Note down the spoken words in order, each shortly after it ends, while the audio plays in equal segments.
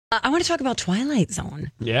I want to talk about Twilight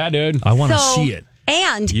Zone. Yeah, dude. I want to see it.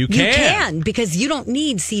 And you can because you don't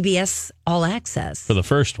need CBS All Access. For the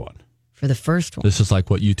first one. This is like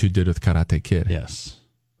what you two did with Karate Kid. Yes.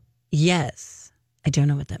 Yes. I don't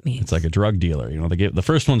know what that means. It's like a drug dealer. You know, they give the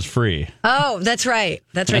first one's free. Oh, that's right.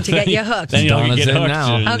 That's right, to get you hooked. Then Donna's get in hooked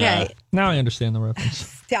now. Okay. Now I understand the reference.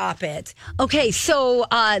 Stop it. Okay, so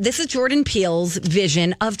this is Jordan Peele's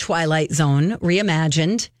vision of Twilight Zone,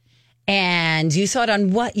 reimagined. And you saw it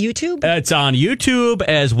on what, YouTube? It's on YouTube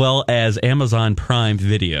as well as Amazon Prime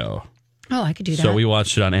Video. Oh, I could do that. So we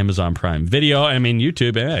watched it on Amazon Prime Video. I mean,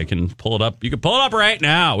 YouTube, I can pull it up. You can pull it up right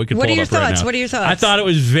now. We can pull it up right now. What are your thoughts? I thought it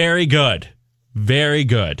was very good. Very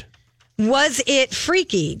good. Was it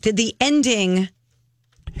freaky? Did the ending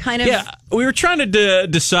kind of... Yeah, we were trying to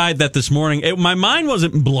decide that this morning. My mind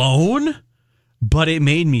wasn't blown, but it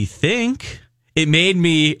made me think. It made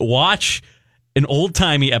me watch an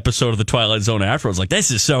old-timey episode of the Twilight Zone afterwards. Like,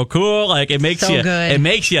 this is so cool. Like, it makes so you good. It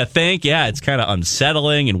makes you think. Yeah, it's kind of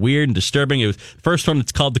unsettling and weird and disturbing. It was first one.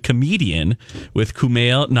 It's called The Comedian with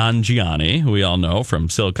Kumail Nanjiani, who we all know from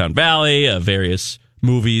Silicon Valley, various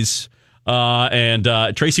movies.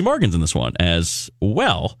 And Tracy Morgan's in this one as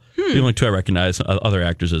well. The only two I recognize, other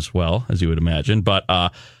actors as well, as you would imagine. But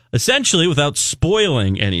essentially, without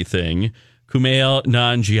spoiling anything, Kumail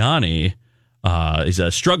Nanjiani is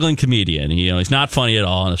a struggling comedian. He's not funny at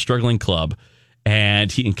all in a struggling club.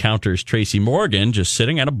 And he encounters Tracy Morgan just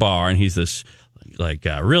sitting at a bar. And he's this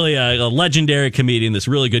really a legendary comedian, this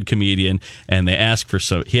really good comedian. And he asks for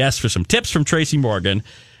some tips from Tracy Morgan.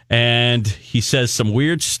 And he says some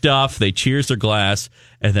weird stuff. They cheers their glass.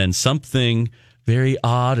 And then something very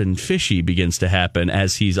odd and fishy begins to happen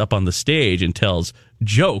as he's up on the stage and tells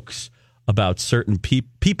jokes about certain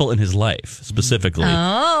people in his life, specifically.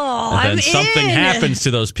 Oh, and then something happens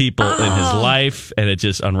to those people in his life, and it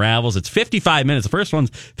just unravels. It's 55 minutes. The first one's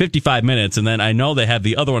 55 minutes. And then I know they have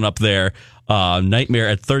the other one up there, Nightmare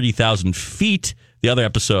at 30,000 Feet. The other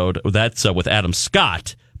episode, that's with Adam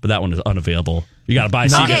Scott. But that one is unavailable. You got to buy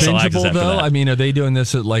Not CBS All Access bingeable, after though? that. I mean, are they doing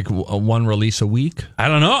this at like one release a week? I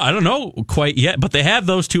don't know quite yet. But they have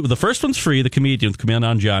those two. The first one's free, The Comedian with Kumail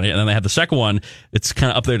Nanjiani. And then they have the second one. It's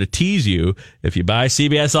kind of up there to tease you. If you buy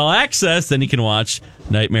CBS All Access, then you can watch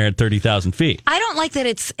Nightmare at 30,000 Feet. I don't like that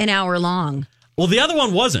it's an hour long. Well, the other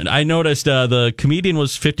one wasn't. I noticed The Comedian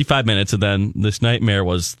was 55 minutes, and then this Nightmare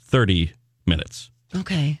was 30 minutes.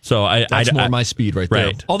 Okay. So That's more my speed right there.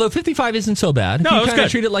 Right. Although 55 isn't so bad. If No, you it's kind of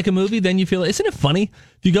good. treat it like a movie, then you feel, isn't it funny?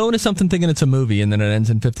 If you go into something thinking it's a movie and then it ends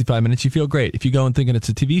in 55 minutes, you feel great. If you go in thinking it's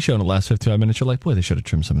a TV show and it lasts 55 minutes, you're like, boy, they should have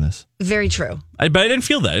trimmed some of this. Very true. But I didn't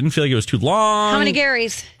feel that. I didn't feel like it was too long. How many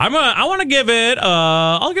Garys? I want to give it.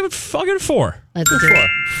 I'll give it 4. Let's do it.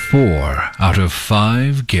 4 out of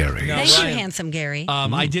 5 Gary. Thank you, handsome Gary.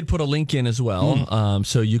 I did put a link in as well,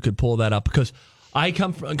 so you could pull that up because I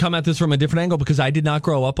come at this from a different angle because I did not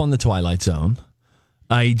grow up on the Twilight Zone.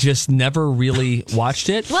 I just never really watched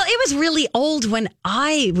it. Well, it was really old when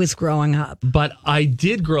I was growing up. But I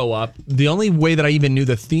did grow up. The only way that I even knew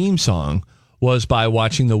the theme song was by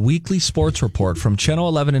watching the weekly sports report from Channel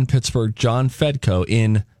 11 in Pittsburgh, John Fedko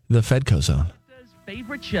in the Fedko Zone.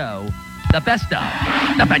 Favorite show, the best of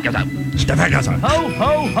the Fedko Zone. The Fedko Zone. Ho,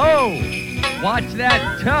 ho, ho. Watch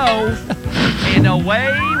that toe, and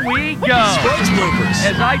away we go. Sports bloopers.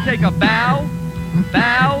 As I take a bow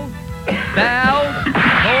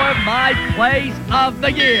for my place of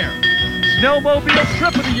the year. Snowmobile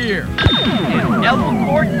trip of the year in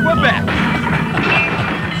Elmcourt, Quebec.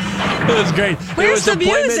 It was great. Where's the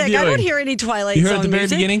appointment music? I viewing. don't hear any Twilight You Zone heard at the very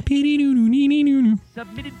music. beginning.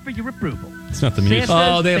 Submitted for your approval. It's not the music.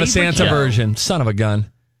 Oh, they have a Favorite Santa show. version. Son of a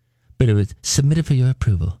gun. But it was submitted for your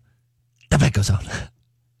approval. The Fedko Zone.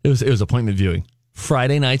 It was appointment viewing.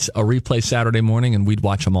 Friday nights, a replay Saturday morning, and we'd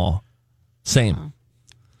watch them all. Same.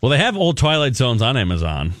 Well, they have old Twilight Zones on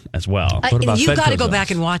Amazon as well. What about You've got to Fedko go zones? back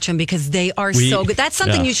and watch them because they are so good. That's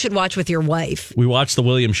something you should watch with your wife. We watched the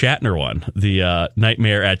William Shatner one, the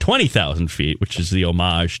Nightmare at 20,000 Feet, which is the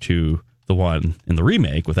homage to the one in the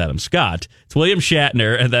remake with Adam Scott. It's William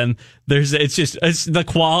Shatner, and then it's the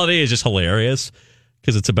quality is just hilarious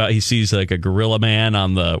because it's about he sees like a gorilla man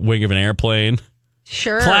on the wing of an airplane.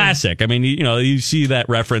 Sure. Classic. I mean, you see that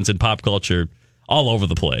reference in pop culture all over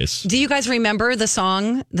the place. Do you guys remember the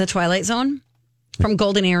song "The Twilight Zone" from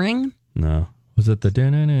Golden Earring? No. Was it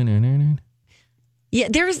the... Yeah,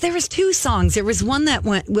 there was two songs. There was one that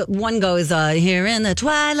one goes here in the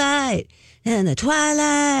twilight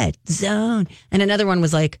zone, and another one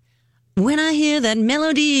was like, when I hear that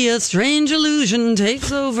melody, a strange illusion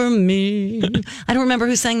takes over me. I don't remember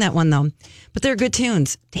who sang that one though, but they're good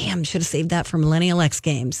tunes. Damn, should have saved that for Millennial X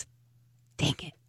Games. Dang it.